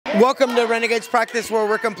Welcome to Renegades practice where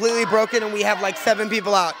we're completely broken and we have like 7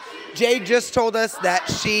 people out. Jay just told us that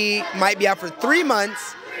she might be out for 3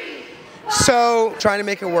 months. So trying to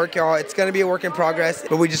make it work, y'all. It's gonna be a work in progress,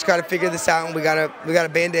 but we just gotta figure this out and we gotta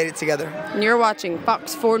band-aid it together. And you're watching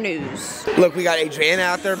Fox 4 News. Look, we got Adriana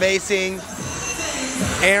out there basing,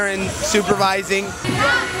 Aaron supervising.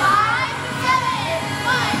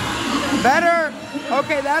 Better.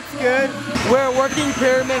 Okay, that's good. We're working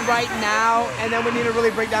pyramid right now, and then we need to really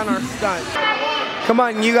break down our stunt. Come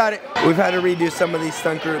on, you got it. We've had to redo some of these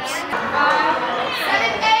stunt groups.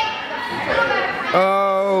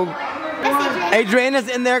 Oh. Adriana's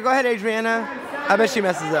in there. Go ahead, Adriana. I bet she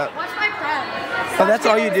messes up. Watch my prep. Oh, that's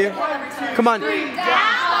all you do? Come on.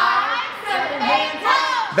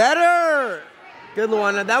 Better. Good,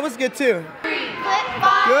 Luana. That was good, too.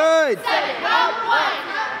 Good. 7, go, 1,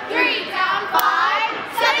 3, down, 5,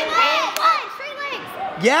 7, 8, 1, straight legs.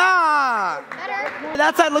 Yeah. Better.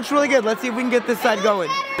 That side looks really good. Let's see if we can get this side going.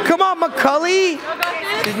 Come on, McCully.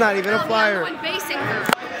 She's not even a flyer.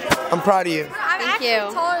 I'm proud of you. Thank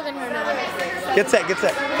you. Taller than her now. Get set, get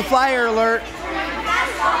set. Flyer alert.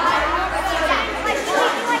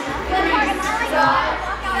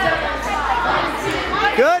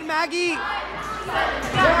 Good, Maggie.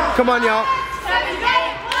 Come on, y'all.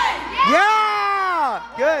 Yeah!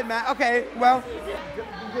 Good, Matt. Okay, well.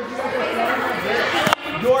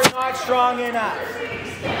 You're not strong enough.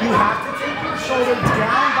 You have to take your shoulder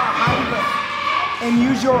down behind you and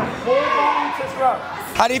use your whole body to throw.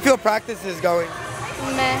 How do you feel practice is going?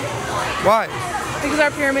 Meh. Why? Because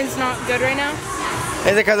our pyramid's not good right now.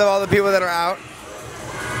 Is it because of all the people that are out?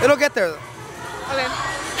 It'll get there, though. Okay.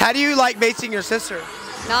 How do you like basing your sister?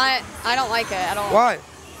 I don't like it at all. Why?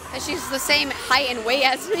 She's the same height and weight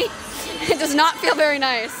as me. It does not feel very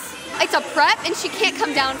nice. It's a prep and she can't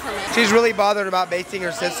come down from it. She's really bothered about basing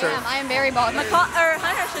her sister. I am very bothered.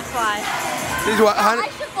 Hunter should fly. She's what? I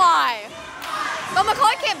should fly. But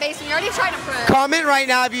Macaulay can't base me. You already tried to prep. Comment right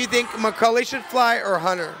now if you think McCully should fly or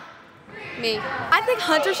Hunter. Me. I think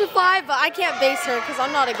Hunter should fly, but I can't base her because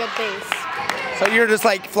I'm not a good base. So you're just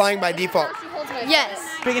like flying by default. She holds my Yes.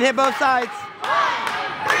 We can hit both sides. 1,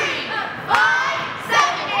 3, 5, 7,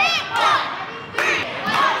 8, 1, 3,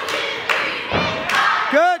 1, 2, 3,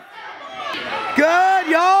 5. Good. Good,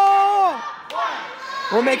 y'all.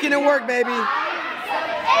 We're making it work, baby. 7, 8,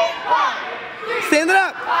 1, 3, Stand it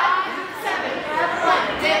up. 7,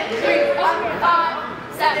 1, 2, 3, 1,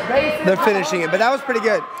 5, 7, 8. They're finishing it, but that was pretty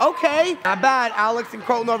good. Okay. Not bad. Alex and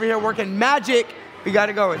Colton over here working magic. We got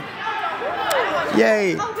it going.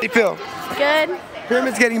 Yay. How do you feel? Good.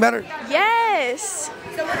 Pyramid's getting better. Yes.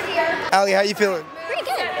 Allie, how you feeling? Pretty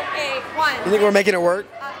good. You think we're making it work?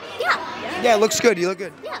 Yeah. Yeah, it looks good. You look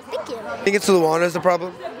good. Yeah, thank you. Think it's Luana's the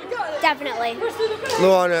problem? Definitely.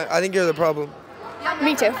 Luana, I think you're the problem.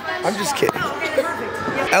 Me too. I'm just kidding.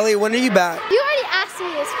 Ellie, when are you back? You already asked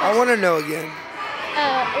me this I want to know again.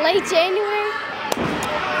 late January.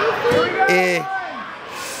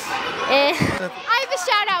 I have a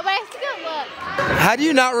shout out, but I have to go look. How do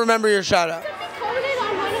you not remember your shout out? Commented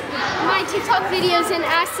on one of my TikTok videos and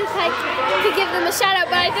asked if I could give them a shout out,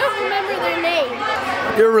 but I don't remember their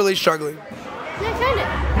name. You're really struggling. I found it.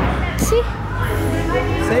 See?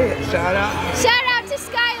 Say it. Shout out. Shout out to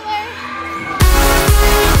Skylar.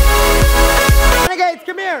 Renegades,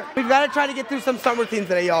 come here. We've got to try to get through some summer routines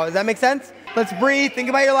today, y'all. Does that make sense? Let's breathe, think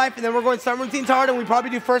about your life, and then we're going summer routines hard, and we probably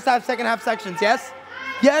do first half, second half sections. Yes?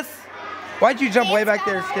 Yes? Why'd you jump way back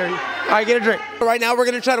there, Scary? All right, get a drink. Right now, we're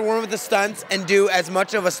going to try to warm up with the stunts and do as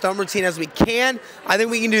much of a stunt routine as we can. I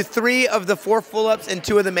think we can do 3 of the 4 pull-ups and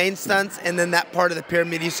 2 of the main stunts, and then that part of the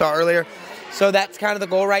pyramid you saw earlier. So that's kind of the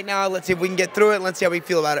goal right now. Let's see if we can get through it, and let's see how we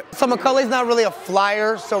feel about it. So McCully's not really a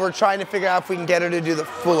flyer, so we're trying to figure out if we can get her to do the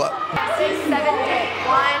pull-up. 6, 7, 8,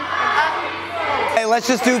 1, up. Hey, let's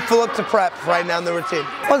just do pull-up to prep right now in the routine.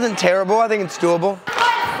 Wasn't terrible. I think it's doable. 1, 7,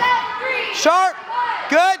 3. Sharp.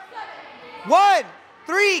 Good. 1,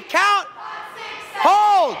 3, count.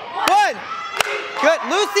 Hold. 1. Good.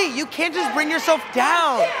 Lucy, you can't just bring yourself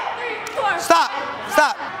down. Stop.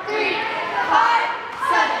 Stop. 3, 5,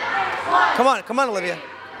 7, 1. Come on. Come on, Olivia.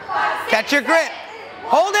 Catch your grip.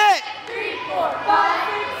 Hold it. 3, 4, 5,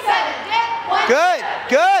 7, 1. Good.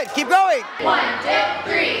 Good. Keep going. 1, 2,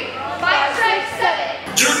 3, 5, 6, 7.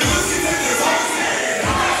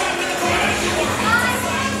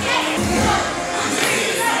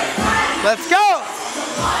 Let's go.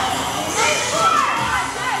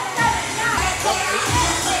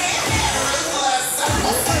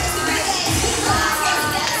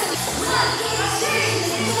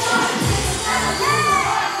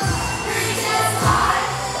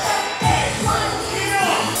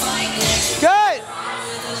 Good.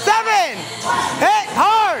 Hit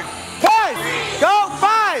hard. Push. Go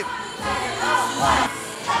 5.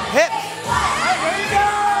 Hips. Here you go.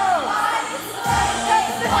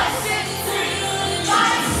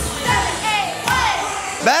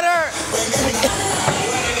 Better.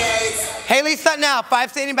 Haley, start now.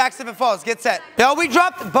 5 standing backs if it falls. Get set. No, we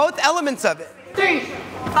dropped both elements of it. 3,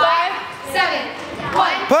 5, 7,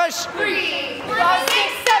 1, Push. 3, 5,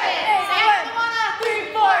 6, 7,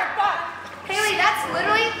 3, 4, 5. Haley, that's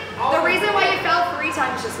literally the reason why you fell 3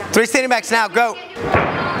 times just now. 3 standing backs now. Go.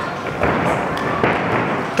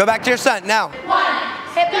 Go back to your stunt now. 1,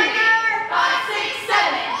 hip center, 5, 6,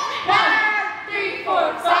 7, 1, 3,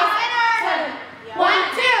 4, 5, 7, 1,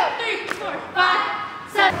 2, 3, 4, 5,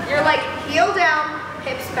 7. You're like heel down,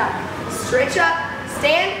 hips back, stretch up,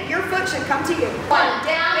 stand. Your foot should come to you. 1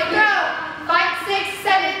 down, big throw. 5, 6,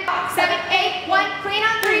 7, 7, 8, 1. Clean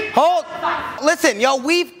on 3. Hold. 5. Listen, y'all,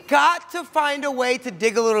 we've got to find a way to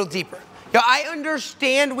dig a little deeper. Yo, I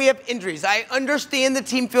understand we have injuries. I understand the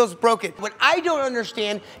team feels broken. What I don't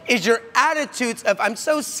understand is your attitudes of, I'm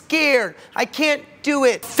so scared, I can't do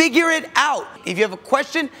it. Figure it out. If you have a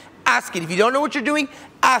question, ask it. If you don't know what you're doing,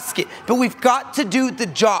 ask it. But we've got to do the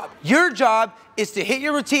job. Your job is to hit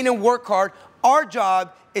your routine and work hard. Our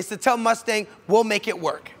job is to tell Mustang, we'll make it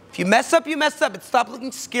work. If you mess up, you mess up, and stop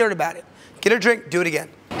looking scared about it. Get a drink, do it again.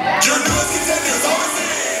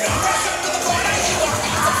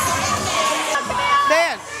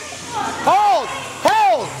 Stand. Hold.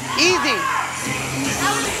 Hold. Easy.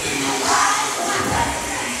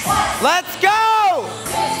 Let's go.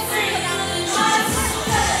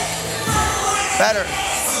 Better.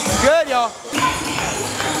 Good, y'all.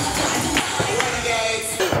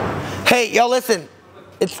 Hey, y'all, listen.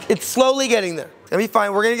 It's slowly getting there. It'll be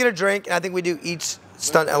fine. We're gonna get a drink, and I think we do each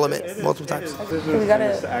stunt element multiple times. We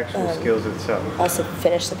gotta the actual skills itself. also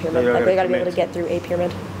finish the pyramid. You're Like we gonna gotta be able to commit. get through a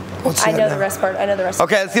pyramid. Let's do I that know now. the rest part. I know the rest.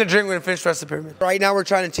 Okay, let's get a drink. We're gonna finish the rest of the pyramid. Right now, we're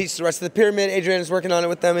trying to teach the rest of the pyramid. Adrian is working on it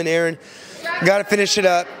with them and Aaron. Gotta finish it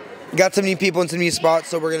up. Got some new people and some new spots,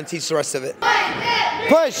 so we're gonna teach the rest of it.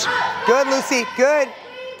 Push. Good, Lucy. Good.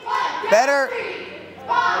 Better.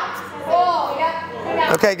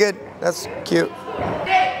 Okay, good. That's cute.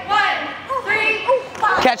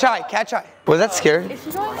 Catch high. Catch high. Was that scared? Yeah,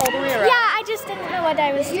 I just didn't know what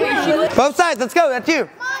I was doing. Both sides. Let's go. That's you. 7,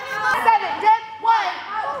 dip, 1,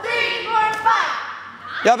 3, 4,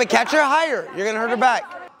 5. Y'all, but catch her higher. You're gonna hurt her back.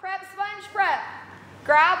 Prep, sponge prep.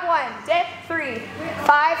 Grab 1, dip 3,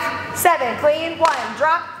 5, 7, clean 1,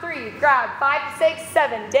 drop 3, grab 5, 6,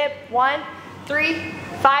 7, dip 1, 3,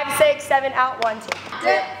 5, 6, 7, out 1, 2.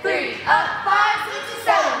 Dip 3, up 5, 6,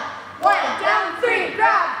 7. 1, down 3,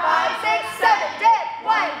 grab 5, 6, 7, dip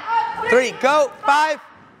 1, up 3, go. 5.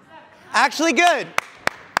 Actually good.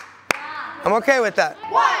 I'm okay with that.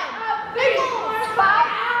 1, 3, 4, 5,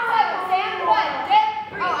 7, stand 1, dip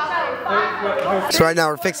 3, 5. So right now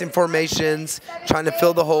we're fixing formations, trying to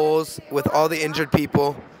fill the holes with all the injured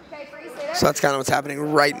people. So that's kind of what's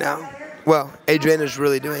happening right now. Well, Adrian is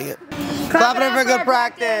really doing it. Clap it up for good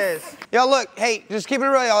practice. Yo, look, hey, just keep it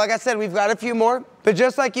real, y'all. Like I said, we've got a few more. But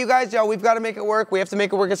just like you guys, y'all, we've got to make it work. We have to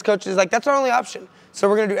make it work as coaches. Like, that's our only option. So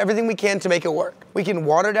we're going to do everything we can to make it work. We can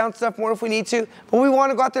water down stuff more if we need to, but we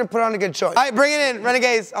want to go out there and put on a good show. All right, bring it in.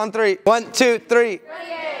 Renegades on 3. 1, 2, 3.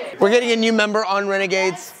 Renegades. We're getting a new member on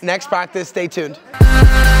Renegades. Next practice, stay tuned.